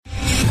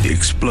The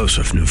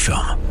explosive new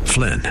film,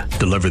 Flynn,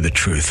 deliver the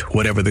truth,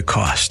 whatever the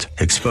cost,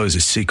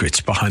 exposes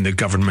secrets behind the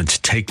government's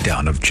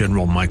takedown of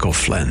General Michael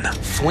Flynn.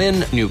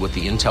 Flynn knew what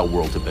the intel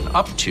world had been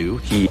up to.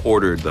 He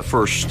ordered the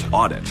first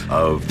audit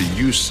of the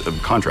use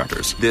of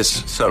contractors.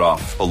 This set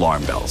off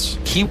alarm bells.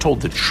 He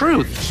told the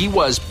truth. He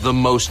was the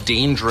most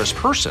dangerous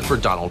person for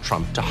Donald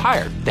Trump to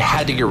hire. They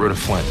had to get rid of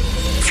Flynn.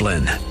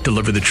 Flynn,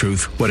 deliver the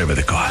truth, whatever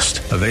the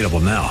cost. Available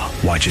now.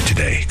 Watch it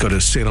today. Go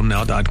to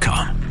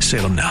salemnow.com.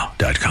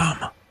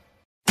 salemnow.com.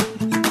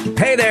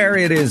 Hey there,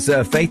 it is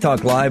Faith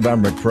Talk Live.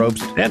 I'm Rick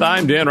Probst. And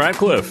I'm Dan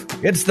Ratcliffe.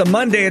 It's the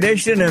Monday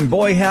edition, and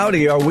boy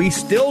howdy, are we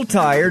still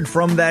tired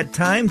from that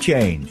time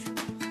change.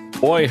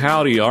 Boy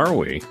howdy, are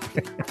we.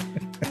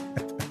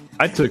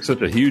 I took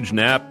such a huge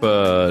nap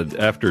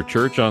after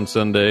church on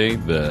Sunday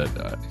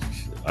that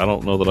I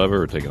don't know that I've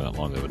ever taken that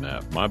long of a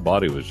nap. My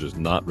body was just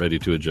not ready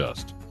to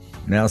adjust.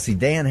 Now, see,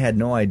 Dan had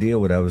no idea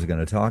what I was going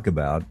to talk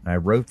about. I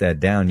wrote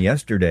that down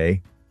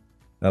yesterday.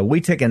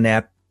 We take a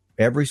nap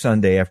every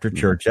Sunday after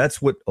church.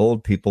 That's what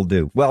old people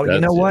do. Well, you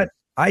know what?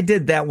 I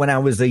did that when I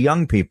was a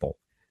young people.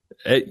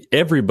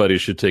 Everybody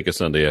should take a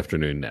Sunday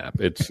afternoon nap.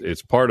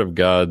 It's part of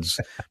God's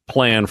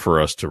plan for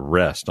us to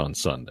rest on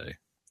Sunday.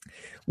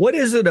 What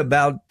is it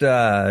about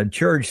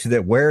church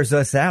that wears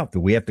us out? That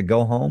we have to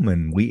go home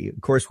and we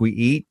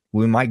eat.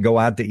 We might go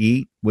out to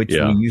eat, which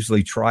we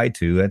usually try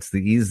to. That's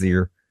the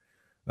easier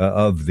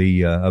of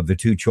the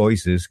two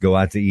choices: go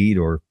out to eat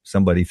or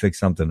somebody fix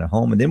something at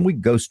home, and then we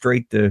go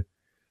straight to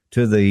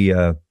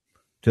the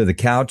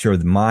couch or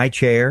my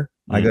chair.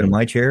 I go to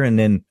my chair and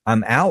then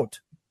I'm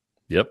out.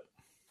 Yep.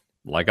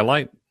 Like a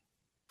light.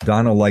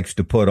 Donald likes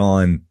to put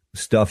on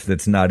stuff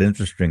that's not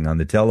interesting on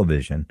the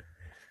television.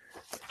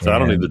 So I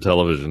don't need the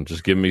television.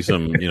 Just give me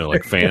some,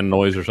 like fan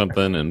noise or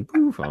something and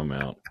poof, I'm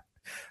out.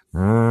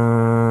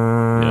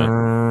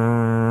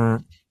 Yeah.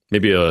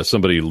 Maybe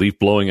somebody leaf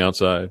blowing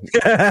outside.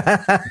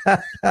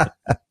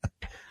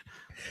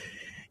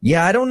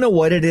 Yeah, I don't know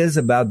what it is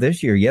about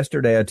this year.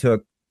 Yesterday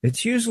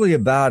it's usually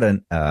about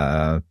an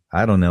hour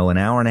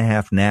and a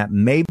half nap,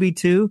 maybe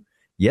two.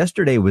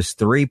 Yesterday was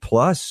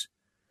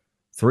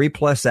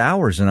 3+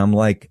 hours. And I'm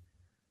like,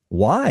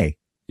 why?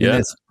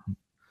 Yeah.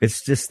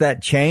 It's just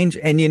that change.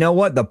 And you know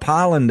what? The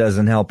pollen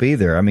doesn't help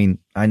either. I mean,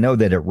 I know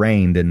that it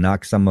rained and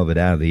knocked some of it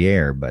out of the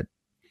air, but.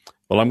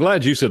 Well, I'm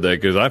glad you said that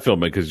because I felt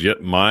it because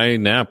my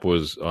nap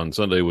on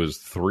Sunday was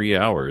 3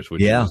 hours,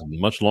 which is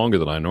much longer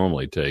than I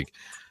normally take.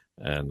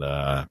 And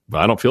I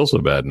don't feel so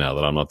bad now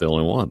that I'm not the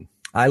only one.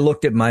 I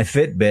looked at my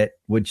Fitbit,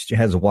 which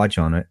has a watch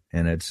on it,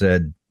 and it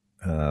said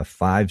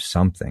 5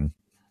 something.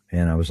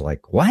 And I was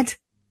like, what?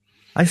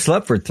 I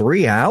slept for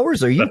 3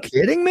 hours? Are you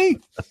kidding me?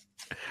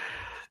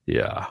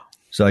 Yeah.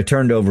 So I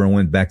turned over and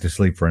went back to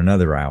sleep for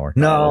another hour.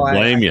 No, I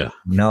blame you.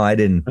 No, I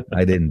didn't.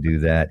 I didn't do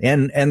that.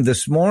 And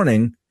this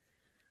morning,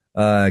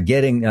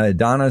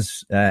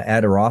 Donna's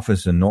at her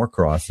office in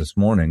Norcross this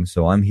morning.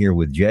 So I'm here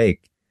with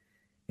Jake,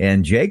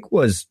 and Jake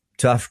was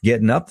tough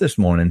getting up this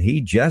morning.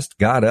 He just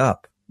got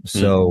up.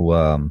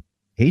 So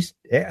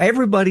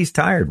everybody's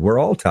tired. We're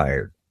all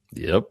tired.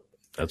 Yep.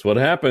 That's what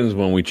happens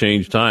when we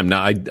change time.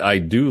 Now, I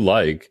do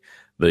like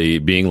the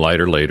being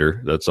lighter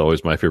later. That's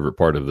always my favorite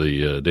part of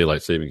the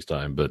daylight savings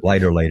time. But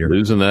lighter later.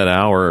 Losing that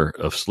hour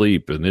of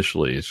sleep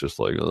initially, it's just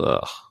like,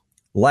 ugh.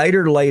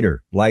 Lighter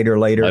later.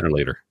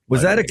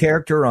 Was that a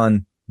character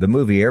on the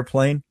movie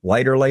Airplane?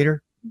 Lighter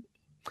later?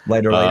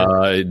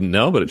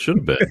 No, but it should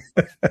have been.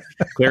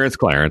 Clarence.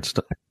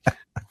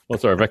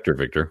 What's our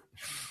Victor?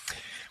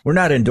 We're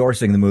not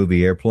endorsing the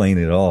movie Airplane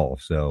at all.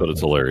 But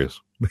it's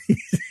hilarious.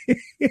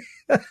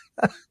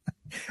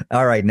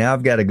 All right, now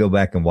I've got to go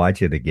back and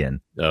watch it again.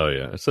 Oh,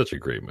 yeah. It's such a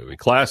great movie.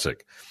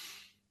 Classic.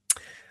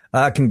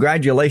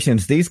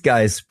 Congratulations. These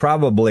guys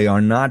probably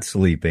are not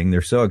sleeping.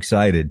 They're so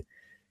excited.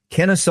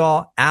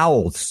 Kennesaw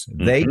Owls.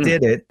 They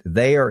did it.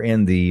 They are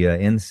in the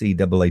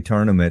NCAA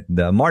tournament.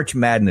 The March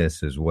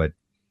Madness is what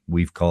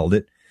we've called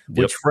it,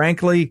 which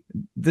frankly,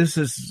 this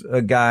is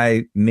a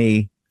guy,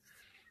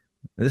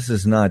 this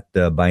is not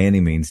by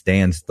any means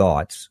Dan's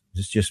thoughts.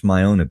 It's just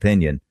my own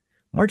opinion.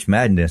 March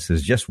Madness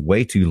is just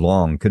way too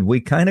long. Could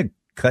we kind of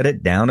cut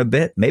it down a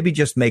bit? Maybe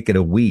just make it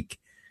a week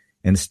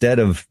instead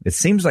of, it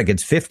seems like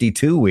it's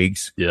 52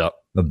 weeks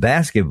of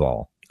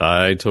basketball.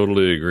 I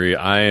totally agree.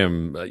 I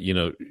am,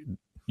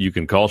 you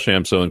can call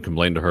Shamso and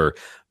complain to her,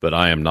 but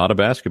I am not a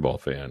basketball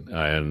fan.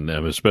 And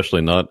I'm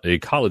especially not a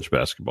college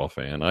basketball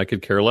fan. I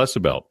could care less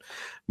about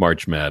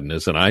March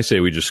Madness. And I say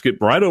we just skip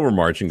right over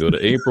March and go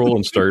to April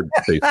and start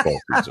baseball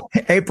season.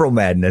 April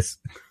Madness.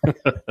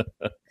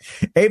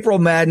 April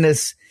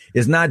Madness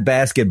is not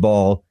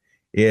basketball.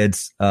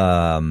 It's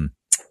what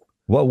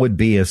would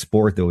be a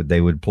sport that they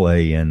would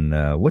play in?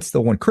 What's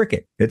the one?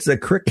 Cricket. It's a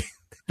cricket.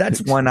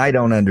 That's one I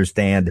don't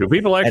understand. Do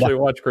people actually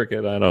watch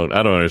cricket? I don't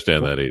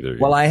understand that either.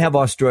 Well, I have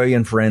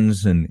Australian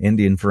friends and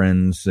Indian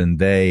friends, and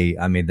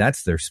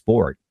that's their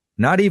sport.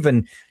 Not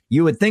even,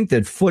 you would think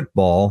that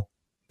football,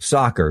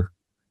 soccer,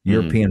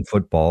 European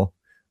football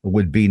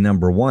would be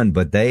number one,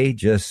 but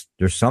there's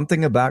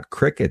something about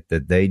cricket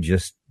that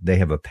they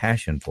have a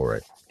passion for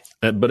it.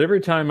 But every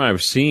time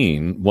I've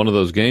seen one of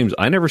those games,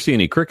 I never see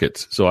any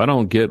crickets, so I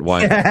don't get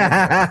why.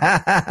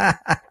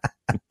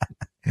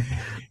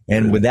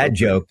 And with that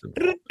joke,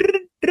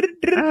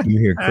 you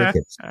hear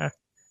crickets.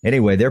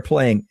 Anyway, they're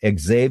playing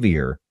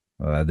Xavier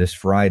this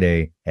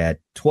Friday at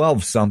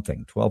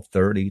 12-something,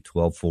 12:30,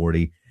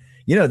 12:40.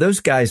 You know, those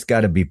guys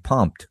got to be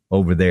pumped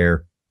over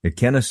there at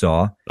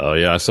Kennesaw. Oh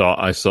yeah,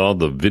 I saw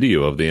the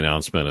video of the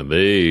announcement, and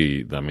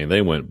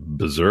they went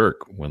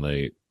berserk when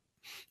they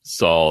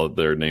saw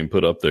their name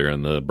put up there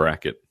in the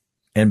bracket.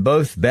 And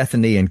both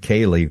Bethany and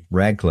Kaylee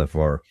Radcliffe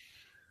are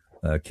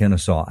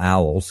Kennesaw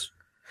Owls.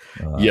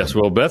 Yes,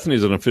 well,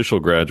 Bethany's an official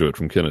graduate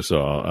from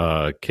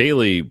Kennesaw.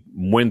 Kaylee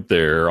went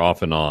there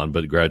off and on,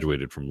 but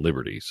graduated from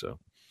Liberty. So,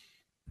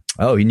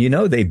 oh, and you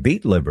know they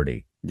beat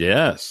Liberty.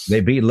 Yes,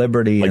 they beat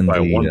Liberty by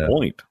 1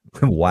 point.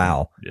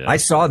 Wow, yeah. I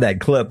saw that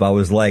clip. I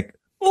was like,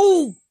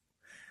 "Oh,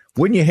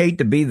 wouldn't you hate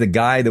to be the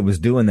guy that was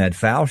doing that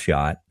foul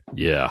shot?"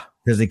 Yeah,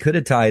 because he could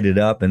have tied it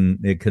up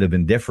and it could have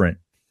been different,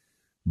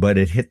 but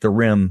it hit the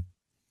rim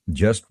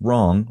just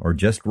wrong or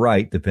just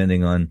right,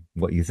 depending on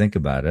what you think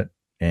about it,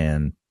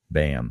 and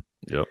bam.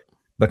 Yep.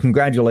 But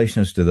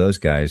congratulations to those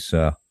guys.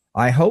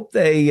 I hope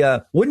they,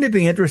 wouldn't it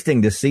be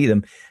interesting to see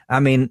them? I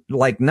mean,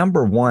 like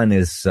number one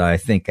is, I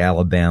think,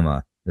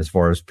 Alabama, as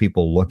far as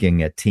people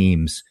looking at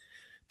teams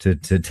to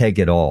take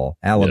it all.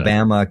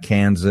 Alabama, yeah.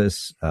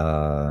 Kansas,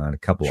 and a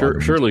couple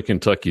of surely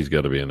Kentucky's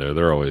got to be in there.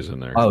 They're always in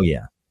there. Oh,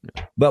 yeah.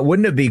 But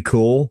wouldn't it be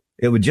cool?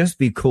 It would just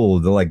be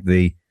cool to like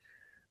the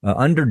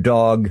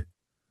underdog,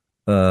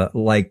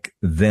 like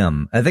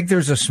them. I think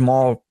there's a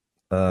small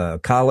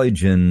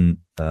college in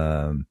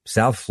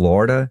South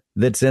Florida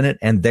that's in it,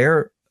 and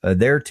their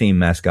team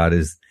mascot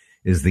is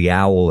the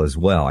owl as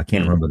well. I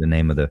can't remember the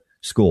name of the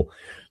school,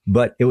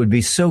 but it would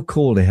be so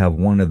cool to have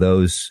one of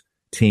those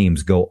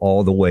teams go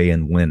all the way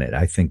and win it.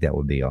 I think that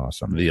would be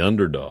awesome. The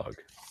underdog.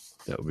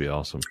 That would be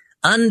awesome.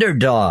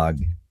 Underdog.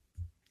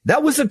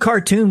 That was a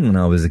cartoon when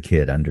I was a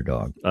kid.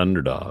 Underdog.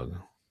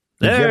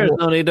 There's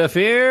no need to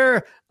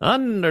fear.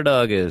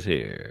 Underdog is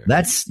here.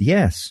 That's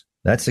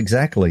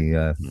exactly.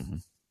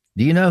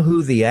 Do you know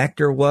who the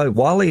actor was?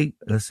 Wally,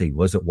 let's see,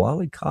 was it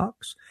Wally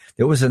Cox?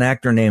 There was an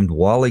actor named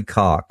Wally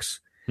Cox,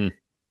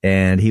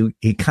 and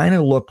he kind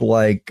of looked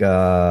like,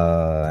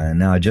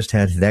 now I just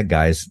had that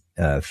guy's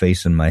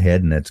face in my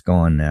head, and it's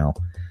gone now.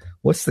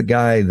 What's the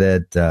guy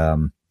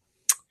that,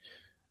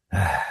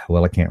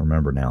 well, I can't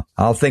remember now.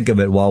 I'll think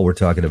of it while we're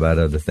talking about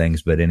other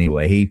things, but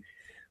anyway, he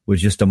was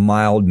just a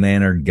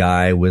mild-mannered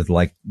guy with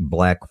like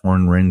black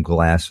horn-rimmed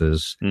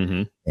glasses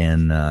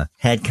and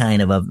had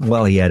kind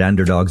of he had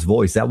Underdog's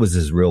voice. That was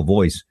his real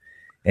voice.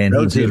 And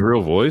that was his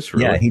real voice?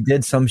 Really? Yeah, he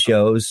did some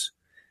shows.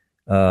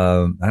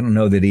 I don't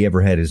know that he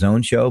ever had his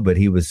own show, but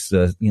he was,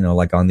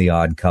 like on The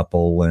Odd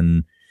Couple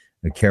and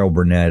Carol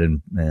Burnett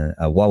and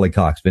Wally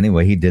Cox. But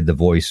anyway, he did the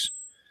voice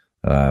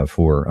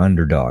for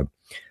Underdog.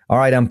 All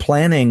right, I'm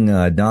planning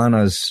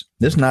Donna's,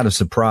 this is not a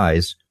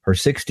surprise, her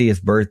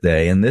 60th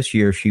birthday, and this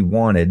year she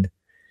wanted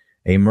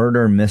a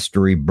murder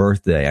mystery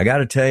birthday. I got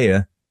to tell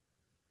you,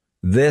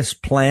 this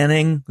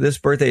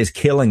birthday is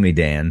killing me,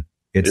 Dan.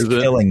 It's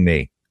killing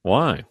me.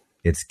 Why?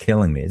 It's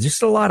killing me. It's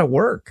just a lot of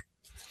work.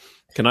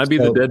 Can I be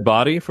the dead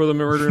body for the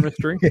murder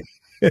mystery?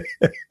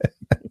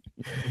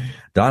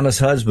 Donna's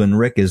husband,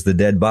 Rick, is the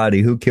dead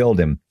body. Who killed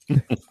him?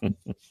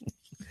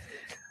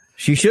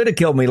 She should have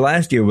killed me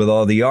last year with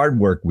all the yard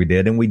work we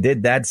did, and we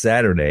did that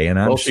Saturday.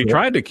 And she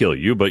tried to kill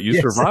you, but you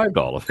survived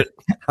all of it.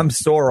 I'm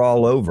sore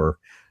all over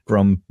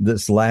from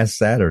this last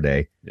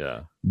Saturday.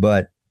 Yeah.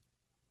 But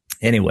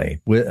anyway,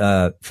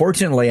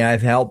 fortunately,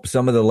 I've helped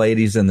some of the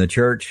ladies in the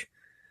church.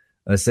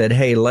 I said,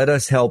 hey, let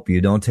us help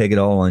you. Don't take it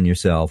all on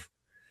yourself.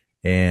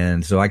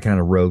 And so I kind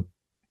of wrote,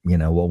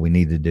 what we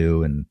need to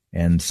do.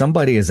 And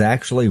somebody is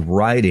actually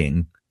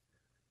writing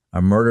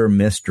a murder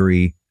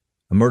mystery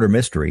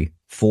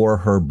for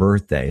her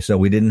birthday. So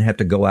we didn't have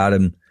to go out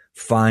and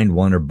find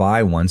one or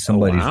buy one.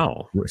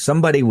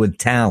 Somebody with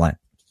talent,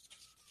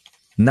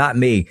 not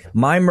me.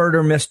 My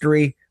murder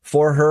mystery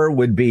for her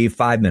would be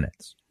 5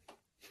 minutes.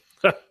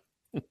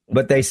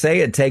 But they say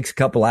it takes a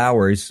couple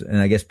hours, and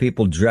I guess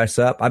people dress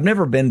up. I've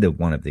never been to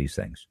one of these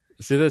things.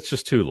 See, that's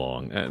just too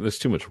long. That's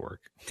too much work.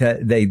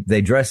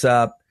 They dress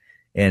up,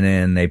 and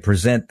then they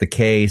present the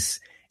case,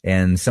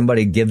 and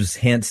somebody gives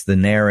hints. The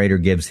narrator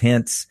gives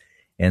hints,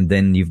 and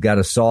then you've got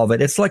to solve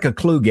it. It's like a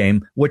clue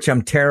game, which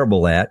I'm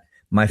terrible at.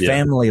 My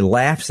family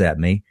laughs at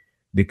me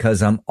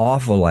because I'm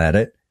awful at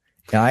it.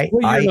 You're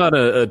not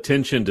an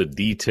attention to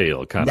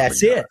detail kind of guy.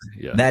 That's it.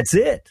 Yeah. That's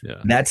it.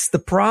 Yeah. That's the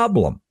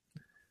problem.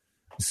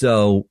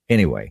 So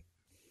anyway,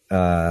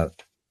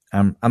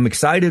 I'm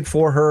excited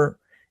for her,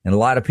 and a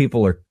lot of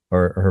people are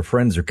her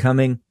friends are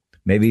coming,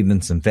 maybe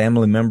even some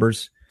family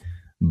members.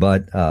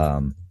 But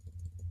I'm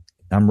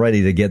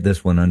ready to get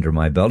this one under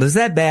my belt. Is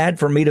that bad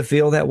for me to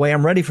feel that way?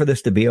 I'm ready for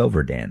this to be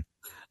over, Dan.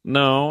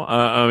 No,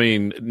 I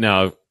mean,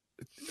 now,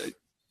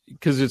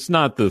 because it's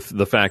not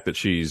the fact that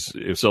she's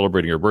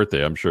celebrating her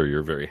birthday. I'm sure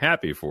you're very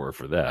happy for her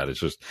for that. It's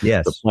just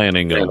the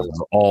planning of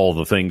all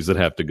the things that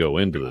have to go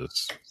into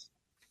this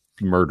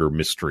murder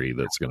mystery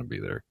that's going to be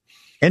there.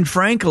 And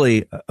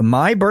frankly,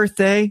 my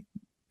birthday,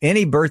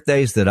 any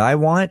birthdays that I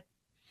want,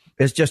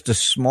 is just a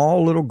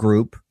small little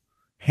group,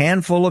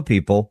 handful of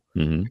people.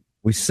 Mm-hmm.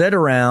 We sit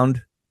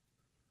around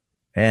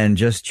and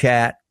just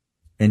chat,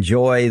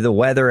 enjoy the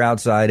weather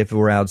outside if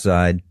we're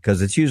outside,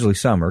 because it's usually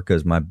summer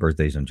because my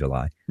birthday's in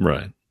July.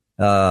 Right.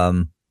 I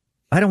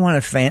don't want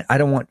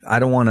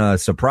a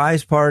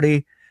surprise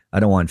party. I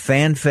don't want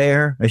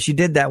fanfare. She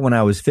did that when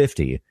I was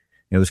 50.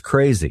 It was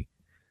crazy.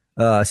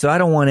 So I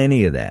don't want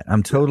any of that.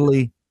 I'm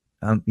totally,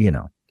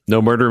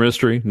 No murder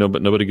mystery.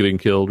 Nobody getting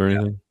killed or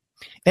anything.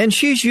 And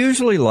she's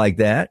usually like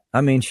that.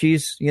 I mean,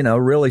 she's,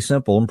 really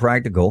simple and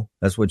practical.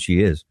 That's what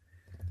she is.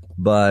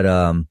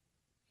 But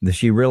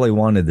she really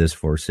wanted this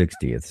for her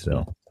 60th.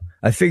 So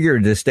I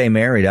figured to stay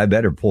married, I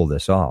better pull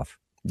this off.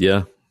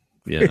 Yeah.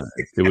 It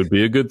would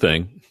be a good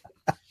thing.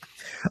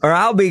 Or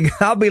I'll be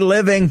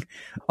living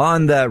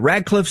on the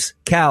Radcliffe's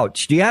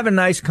couch. Do you have a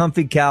nice,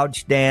 comfy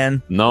couch,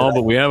 Dan? No,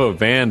 but we have a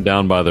van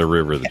down by the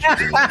river that you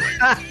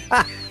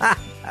can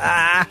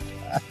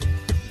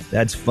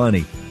That's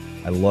funny.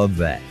 I love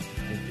that.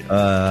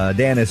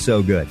 Dan is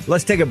so good.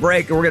 Let's take a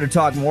break, and we're going to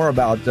talk more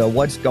about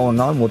what's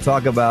going on. We'll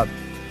talk about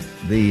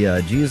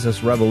the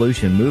Jesus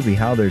Revolution movie,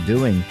 how they're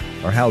doing,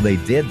 or how they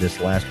did this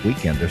last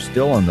weekend. They're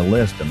still on the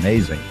list.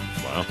 Amazing.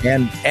 Wow.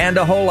 And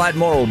a whole lot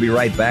more. We'll be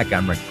right back.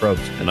 I'm Rick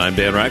Probst. And I'm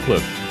Dan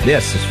Ratcliffe.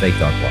 This is Faith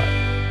Talk Live.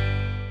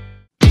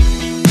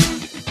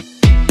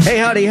 Hey,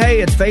 howdy, hey,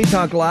 it's Faith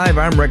Talk Live.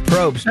 I'm Rick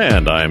Probst.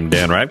 And I'm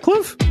Dan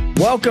Ratcliffe.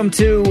 Welcome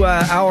to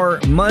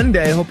our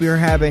Monday. Hope you're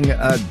having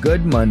a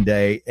good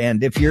Monday.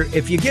 And if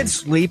you get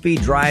sleepy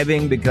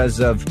driving because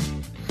of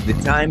the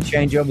time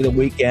change over the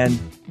weekend,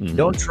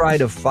 don't try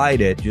to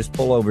fight it. Just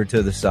pull over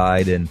to the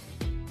side and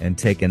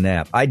take a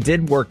nap. I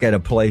did work at a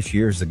place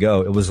years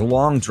ago. It was a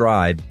long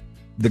drive.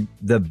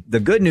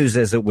 The good news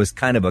is it was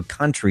kind of a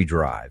country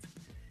drive,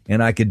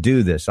 and I could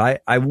do this. I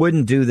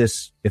wouldn't do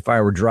this if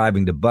I were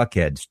driving to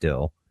Buckhead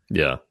still.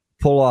 Yeah.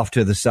 Pull off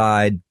to the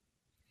side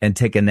and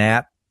take a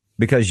nap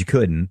because you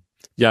couldn't.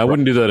 Yeah, I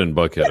wouldn't do that in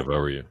Buckhead if I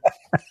were you.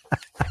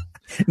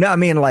 No, I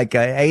mean like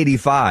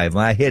 85.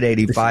 When I hit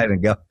 85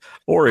 and go.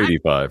 Or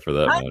 85 for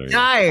that matter. I'm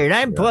tired.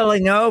 I'm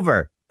pulling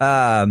over.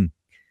 But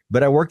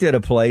I worked at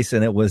a place,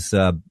 and it was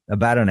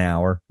about an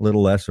hour, a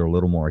little less or a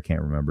little more. I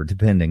can't remember,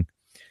 depending.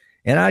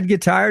 And I'd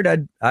get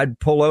tired. I'd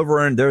pull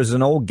over, and there's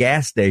an old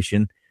gas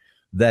station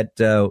that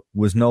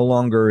was no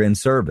longer in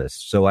service.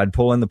 So I'd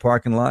pull in the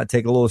parking lot,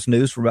 take a little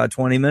snooze for about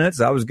 20 minutes.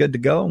 I was good to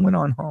go and went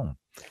on home.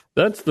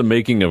 That's the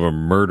making of a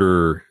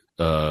murder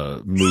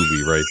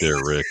movie right there,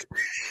 Rick.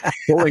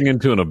 Pulling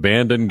into an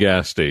abandoned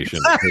gas station.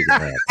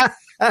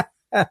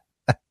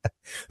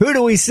 Who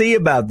do we see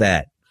about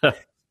that?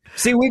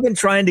 See, we've been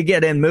trying to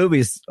get in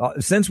movies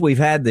since we've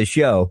had the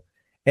show.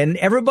 And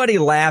everybody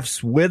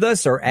laughs with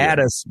us or at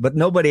us, but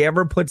nobody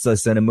ever puts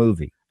us in a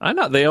movie. I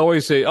know. They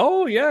always say,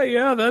 oh,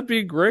 yeah, that'd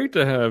be great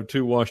to have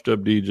two washed-up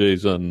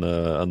DJs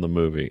on the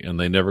movie, and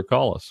they never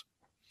call us.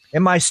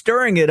 Am I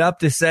stirring it up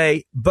to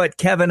say, but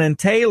Kevin and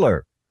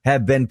Taylor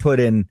have been put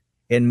in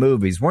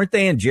movies? Weren't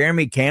they in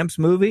Jeremy Camp's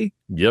movie?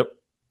 Yep,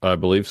 I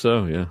believe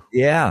so, yeah.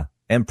 Yeah,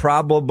 and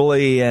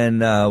probably in,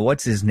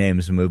 what's his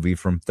name's movie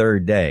from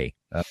Third Day?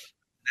 Mac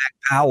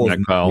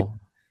Powell.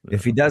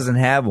 If he doesn't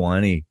have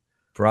one, he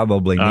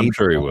probably needs I'm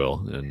sure he one.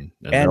 will, and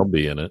they'll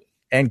be in it.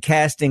 And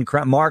casting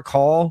Mark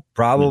Hall,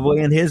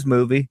 probably in his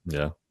movie.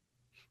 Yeah.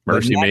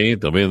 Mercy Me,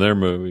 they'll be in their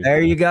movie.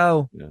 There you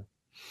go. Yeah.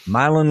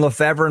 Mylon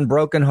Lefevre and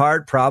Broken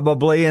Heart,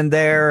 probably in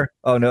there.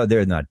 Oh, no,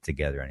 they're not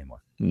together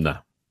anymore. No.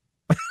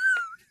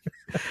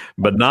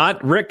 But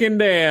not Rick and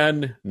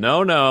Dan.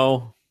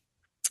 No.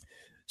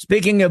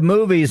 Speaking of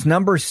movies,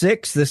 number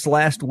 6 this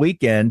last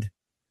weekend,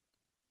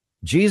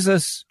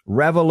 Jesus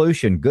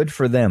Revolution. Good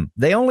for them.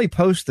 They only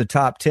post the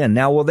top 10.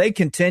 Now, will they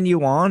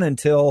continue on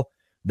until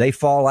they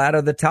fall out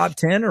of the top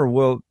 10,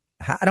 or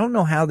I don't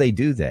know how they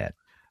do that.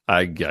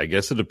 I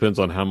guess it depends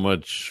on how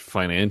much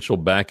financial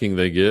backing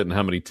they get and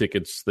how many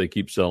tickets they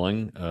keep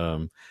selling.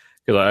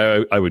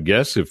 Because I would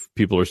guess if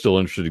people are still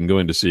interested in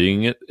going to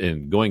see it,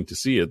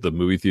 the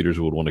movie theaters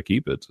would want to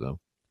keep it. So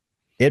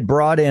it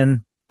brought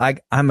in,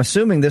 I'm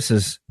assuming this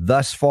is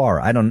thus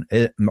far.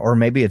 Or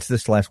maybe it's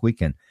this last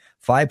weekend.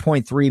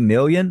 5.3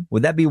 million.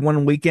 Would that be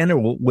one weekend,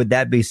 or would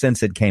that be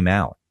since it came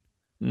out?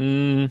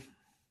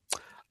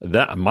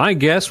 That my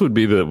guess would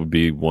be that it would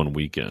be one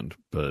weekend,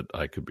 but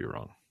I could be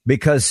wrong.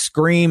 Because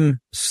Scream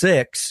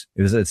 6,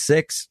 was it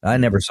 6? I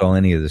never saw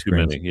any of the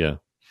Screams. Yeah.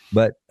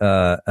 But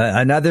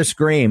another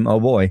Scream, oh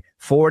boy,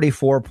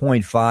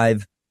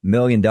 $44.5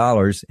 million,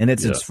 and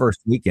it's its first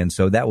weekend,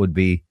 so that would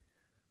be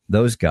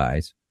those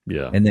guys.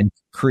 Yeah. And then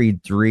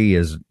Creed 3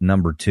 is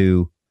number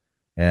 2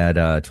 at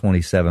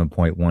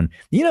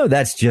 27.1.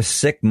 That's just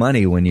sick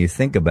money when you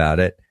think about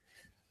it.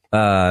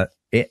 I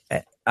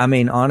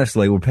mean,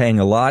 honestly, we're paying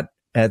a lot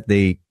at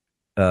the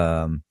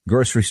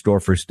grocery store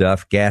for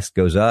stuff. Gas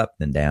goes up,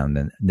 then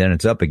down, then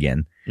it's up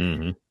again.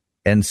 Mm-hmm.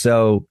 And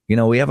so,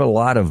 we have a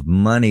lot of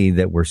money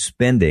that we're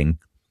spending,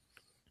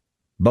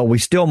 but we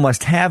still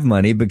must have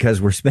money because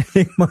we're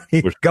spending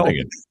money.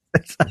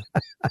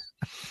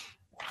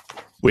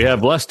 We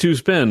have less to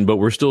spend, but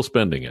we're still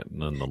spending it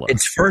nonetheless.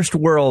 It's first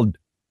world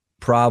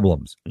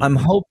problems. I'm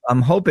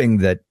hoping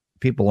that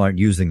people aren't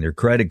using their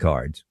credit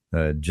cards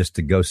just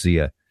to go see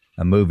a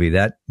movie.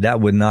 That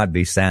would not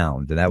be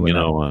sound. That would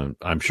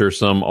I'm sure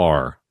some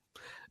are,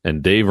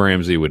 and Dave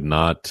Ramsey would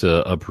not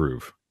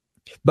approve.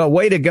 But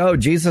way to go,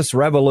 Jesus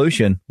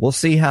Revolution. We'll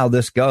see how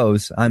this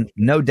goes. I'm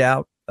no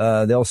doubt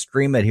they'll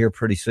stream it here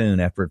pretty soon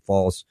after it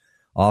falls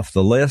off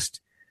the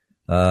list.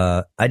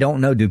 I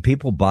don't know. Do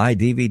people buy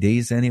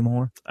DVDs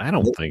anymore? I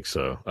don't think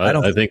so.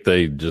 I think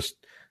they just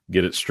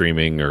get it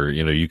streaming, or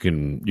you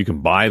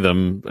can buy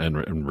them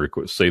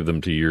and save them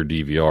to your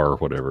DVR or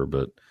whatever.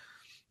 But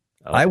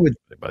they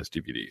buy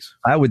DVDs.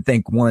 I would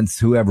think once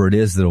whoever it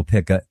is that'll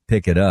pick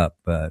it up,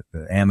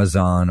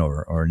 Amazon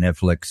or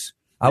Netflix.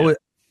 I would.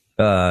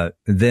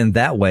 Then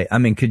that way, I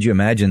mean, could you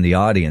imagine the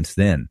audience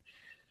then?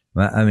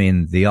 I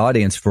mean, the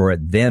audience for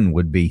it then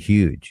would be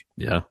huge.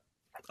 Yeah.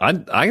 I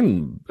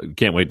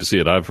can't wait to see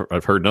it.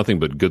 I've heard nothing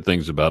but good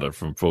things about it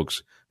from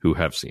folks who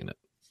have seen it.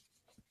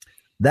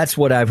 That's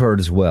what I've heard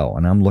as well,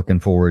 and I'm looking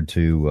forward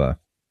to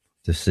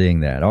seeing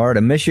that. All right,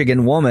 a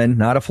Michigan woman,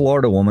 not a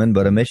Florida woman,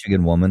 but a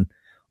Michigan woman,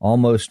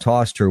 almost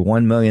tossed her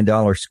 $1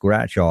 million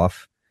scratch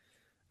off.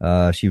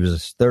 She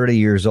was 30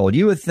 years old.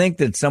 You would think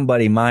that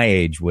somebody my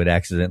age would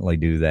accidentally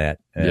do that.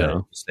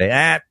 Say,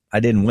 I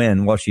didn't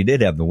win. Well, she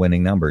did have the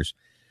winning numbers.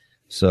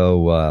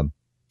 So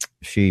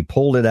she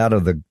pulled it out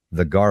of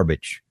the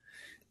garbage.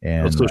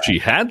 And so she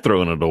had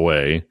thrown it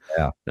away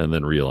and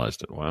then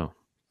realized it. Wow.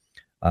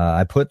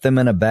 I put them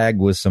in a bag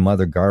with some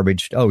other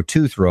garbage.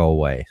 To throw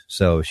away.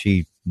 So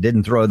she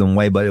didn't throw them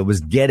away, but it was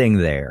getting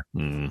there.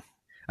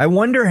 I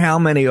wonder how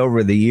many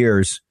over the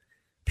years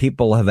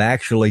people have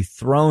actually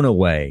thrown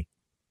away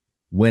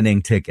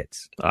winning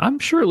tickets. I'm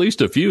sure at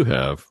least a few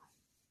have.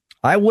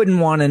 I wouldn't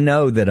want to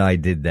know that I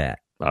did that.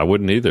 I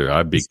wouldn't either.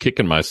 I'd be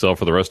kicking myself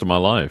for the rest of my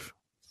life.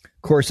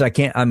 Of course, I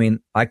can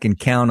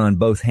count on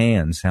both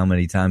hands how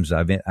many times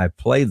I've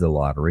played the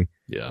lottery.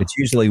 Yeah. It's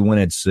usually when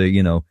it's,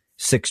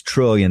 $6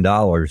 trillion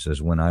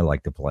is when I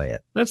like to play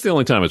it. That's the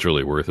only time it's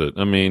really worth it.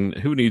 I mean,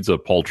 who needs a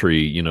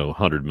paltry,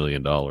 $100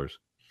 million?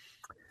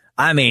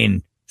 I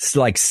mean, it's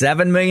like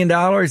 $7 million.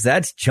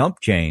 That's chump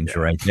change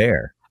right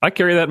there. I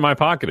carry that in my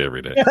pocket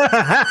every day.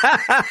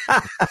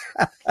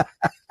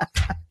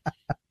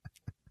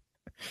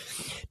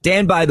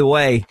 Dan, by the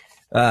way,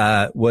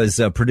 was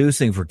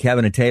producing for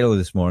Kevin and Taylor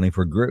this morning.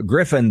 For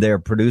Griffin, their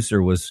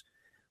producer was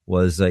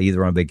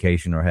either on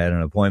vacation or had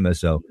an appointment.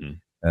 So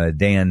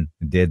Dan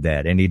did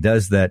that, and he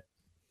does that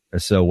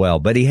so well.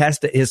 But he has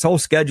to. His whole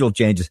schedule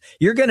changes.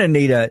 You're going to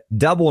need a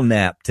double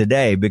nap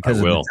today because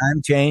of the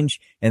time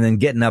change, and then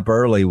getting up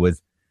early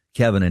with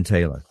Kevin and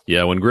Taylor.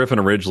 Yeah, when Griffin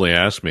originally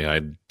asked me,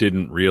 I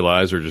didn't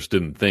realize or just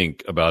didn't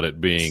think about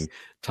it being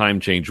time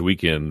change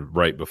weekend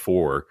right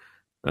before.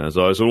 And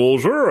so I said, well,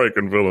 sure, I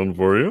can fill in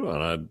for you.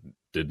 And I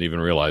didn't even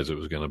realize it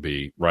was going to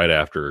be right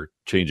after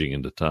changing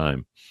into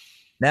time.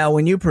 Now,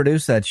 when you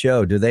produce that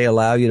show, do they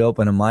allow you to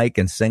open a mic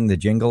and sing the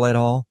jingle at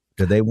all?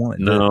 Do they want?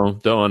 No,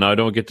 I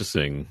don't get to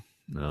sing.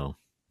 No.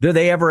 Do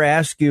they ever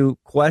ask you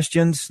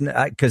questions?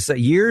 Because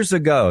years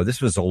ago, this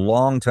was a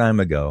long time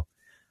ago,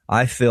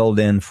 I filled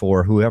in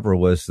for whoever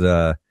was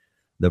the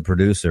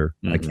producer.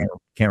 I can't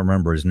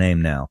remember his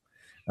name now.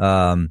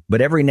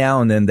 But every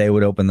now and then they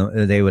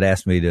would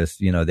ask me this,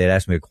 they'd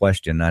ask me a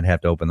question and I'd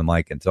have to open the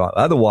mic and talk.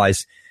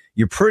 Otherwise,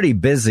 you're pretty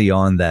busy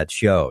on that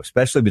show,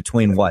 especially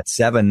between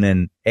 7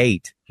 and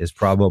 8 is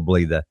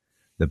probably the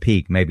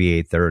peak,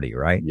 maybe 8:30,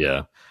 right?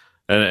 Yeah.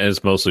 And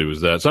it's mostly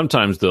was that.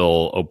 Sometimes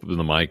they'll open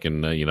the mic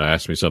and,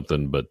 ask me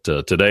something, but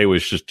today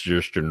was just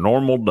your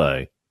normal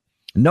day.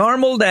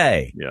 Normal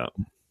day. Yeah.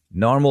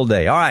 Normal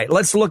day. All right,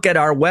 let's look at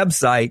our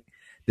website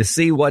to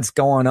see what's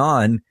going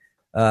on.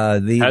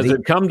 Has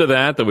it come to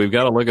that we've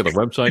got to look at the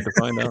website to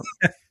find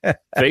out?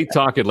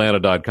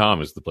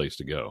 FaithTalkAtlanta.com is the place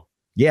to go.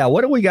 Yeah,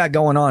 what do we got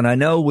going on? I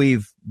know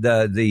we've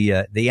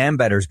the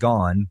Ambetter's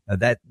gone.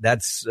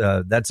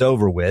 That's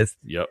over with.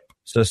 Yep.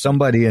 So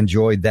somebody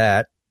enjoyed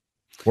that.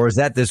 Or is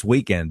that this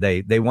weekend?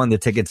 They won the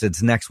tickets.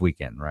 It's next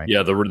weekend, right?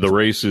 Yeah, the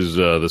race is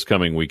this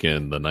coming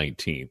weekend, the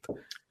 19th.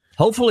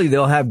 Hopefully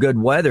they'll have good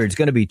weather. It's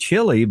going to be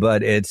chilly,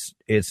 but it's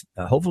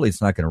hopefully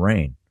it's not going to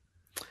rain.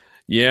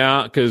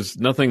 Yeah, because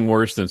nothing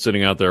worse than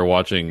sitting out there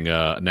watching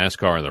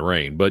NASCAR in the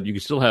rain, but you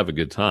can still have a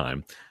good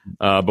time.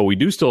 But we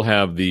do still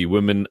have the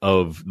Women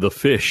of the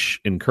Fish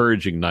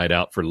encouraging night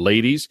out for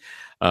ladies.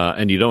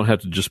 And you don't have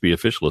to just be a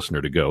fish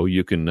listener to go.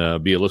 You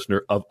can be a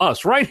listener of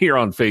us right here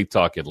on Faith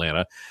Talk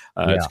Atlanta.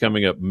 It's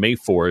coming up May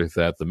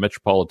 4th at the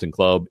Metropolitan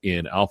Club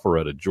in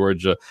Alpharetta,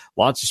 Georgia.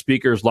 Lots of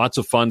speakers, lots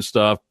of fun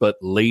stuff, but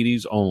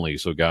ladies only.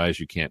 So, guys,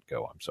 you can't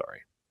go. I'm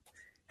sorry.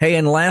 Hey,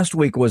 and last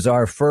week was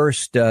our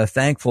first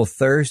Thankful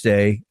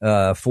Thursday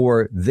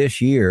for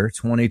this year,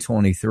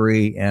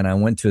 2023, and I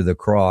went to the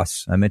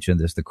Cross. I mentioned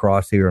this, the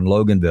Cross here in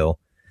Loganville,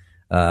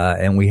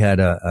 and we had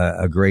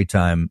a great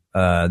time,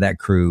 that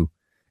crew,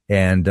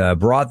 and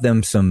brought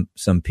them some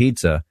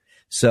pizza.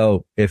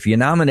 So if you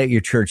nominate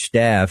your church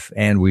staff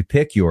and we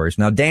pick yours,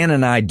 now Dan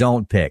and I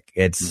don't pick.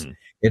 It's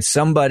It's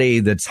somebody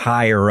that's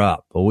higher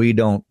up. But we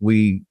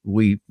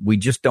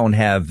just don't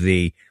have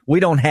the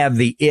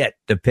it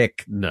to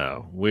pick.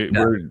 No,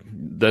 we're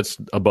that's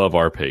above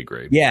our pay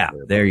grade. Yeah,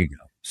 there you go.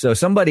 So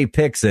somebody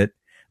picks it.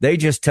 They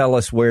just tell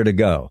us where to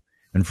go.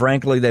 And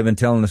frankly, they've been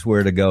telling us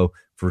where to go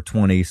for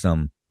 20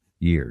 some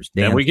years.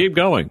 Dan, and we keep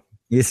going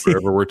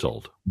wherever we're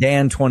told.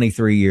 Dan,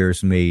 23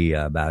 years, me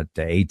about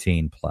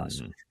 18 plus.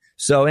 Mm-hmm.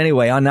 So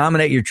anyway, I'll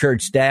nominate your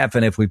church staff.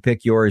 And if we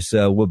pick yours,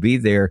 we'll be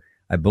there.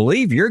 I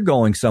believe you're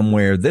going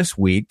somewhere this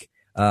week.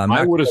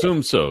 I would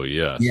assume so,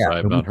 yes. Yeah, I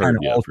have not heard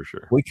yet for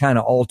sure. We kind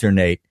of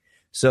alternate.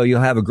 So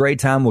you'll have a great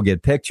time. We'll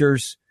get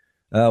pictures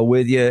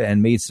with you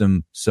and meet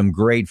some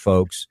great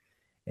folks.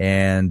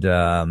 And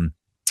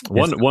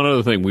one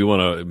other thing we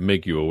want to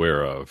make you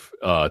aware of,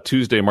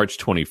 Tuesday, March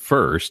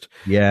 21st.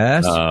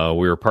 Yes.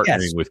 We're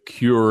partnering with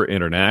Cure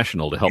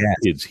International to help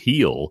kids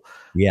heal.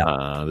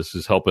 Yeah. This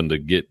is helping to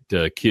get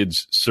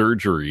kids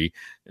surgery,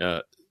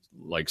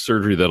 like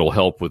surgery that'll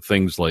help with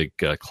things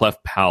like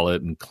cleft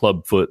palate and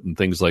clubfoot and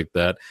things like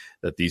that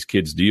these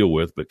kids deal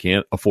with but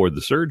can't afford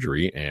the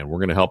surgery, and we're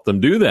going to help them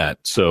do that.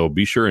 So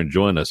be sure and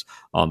join us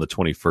on the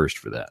 21st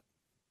for that.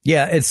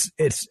 Yeah,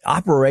 it's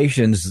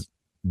operations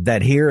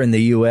that here in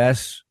the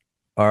U.S.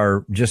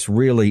 are just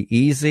really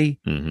easy,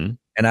 and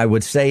I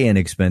would say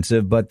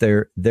inexpensive, but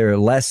they're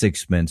less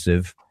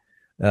expensive,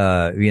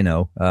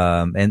 and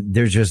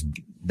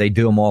they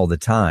do them all the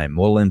time.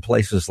 Well, in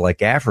places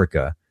like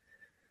Africa,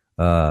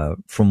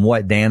 from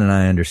what Dan and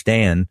I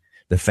understand,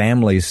 the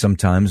families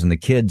sometimes and the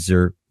kids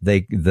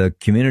the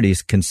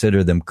communities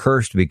consider them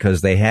cursed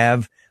because they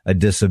have a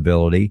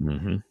disability,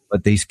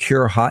 but these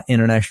Cure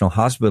International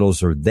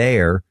hospitals are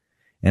there.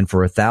 And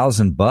for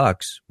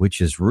 $1,000, which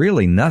is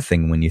really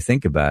nothing when you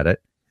think about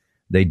it,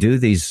 they do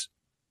these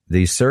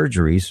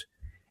surgeries,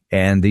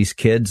 and these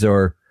kids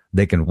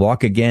they can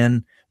walk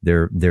again.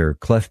 Their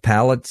cleft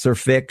palates are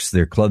fixed.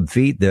 Their club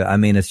feet.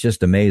 It's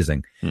just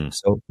amazing.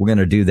 So we're going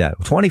to do that.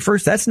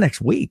 21st, that's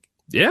next week.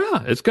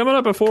 Yeah, it's coming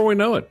up before we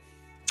know it.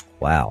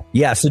 Wow.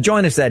 Yeah. So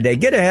join us that day.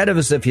 Get ahead of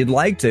us if you'd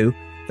like to.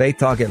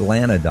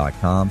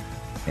 FaithTalkAtlanta.com.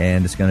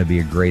 And it's going to be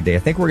a great day. I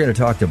think we're going to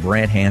talk to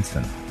Brant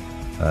Hansen,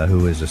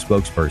 who is a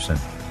spokesperson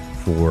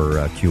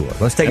for Cure.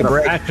 Let's take a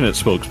break. A passionate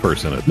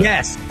spokesperson at that.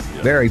 Yes,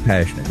 very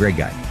passionate. Great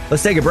guy.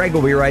 Let's take a break.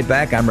 We'll be right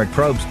back. I'm Rick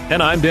Probst.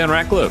 And I'm Dan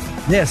Ratcliffe.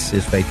 This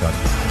is Faith Talk.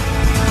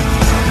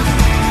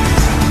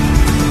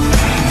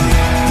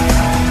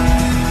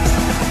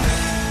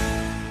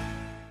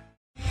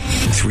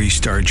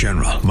 Three-star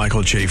General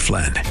Michael J.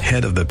 Flynn,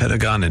 head of the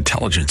Pentagon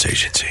Intelligence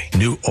Agency,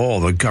 knew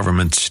all the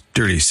government's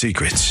dirty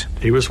secrets.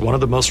 He was one of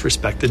the most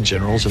respected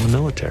generals in the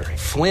military.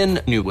 Flynn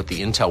knew what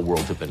the intel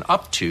world had been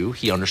up to.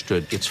 He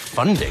understood its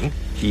funding.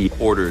 He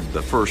ordered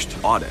the first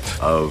audit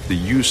of the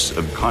use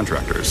of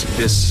contractors.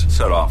 This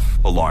set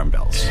off alarm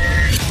bells.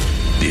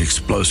 The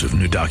explosive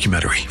new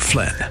documentary,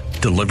 Flynn,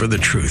 Deliver the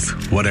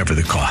Truth, Whatever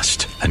the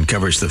Cost,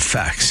 uncovers the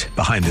facts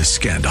behind this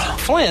scandal.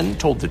 Flynn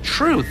told the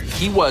truth.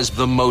 He was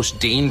the most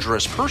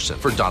dangerous person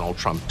for Donald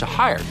Trump to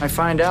hire. I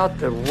find out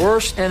the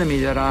worst enemy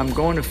that I'm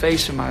going to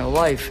face in my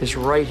life is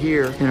right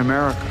here in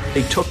America.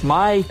 They took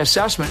my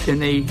assessment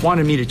and they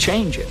wanted me to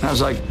change it. And I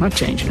was like, I'm not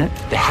changing it.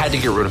 They had to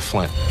get rid of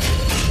Flynn.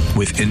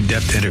 With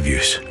in-depth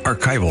interviews,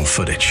 archival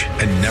footage,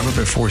 and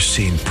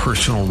never-before-seen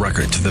personal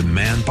records of the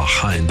man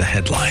behind the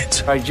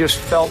headlines. I just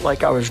felt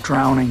like I was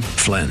drowning.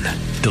 Flynn,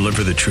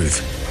 Deliver the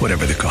Truth,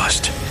 Whatever the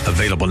Cost.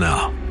 Available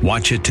now.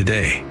 Watch it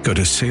today. Go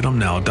to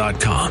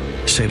salemnow.com.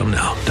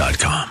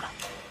 salemnow.com.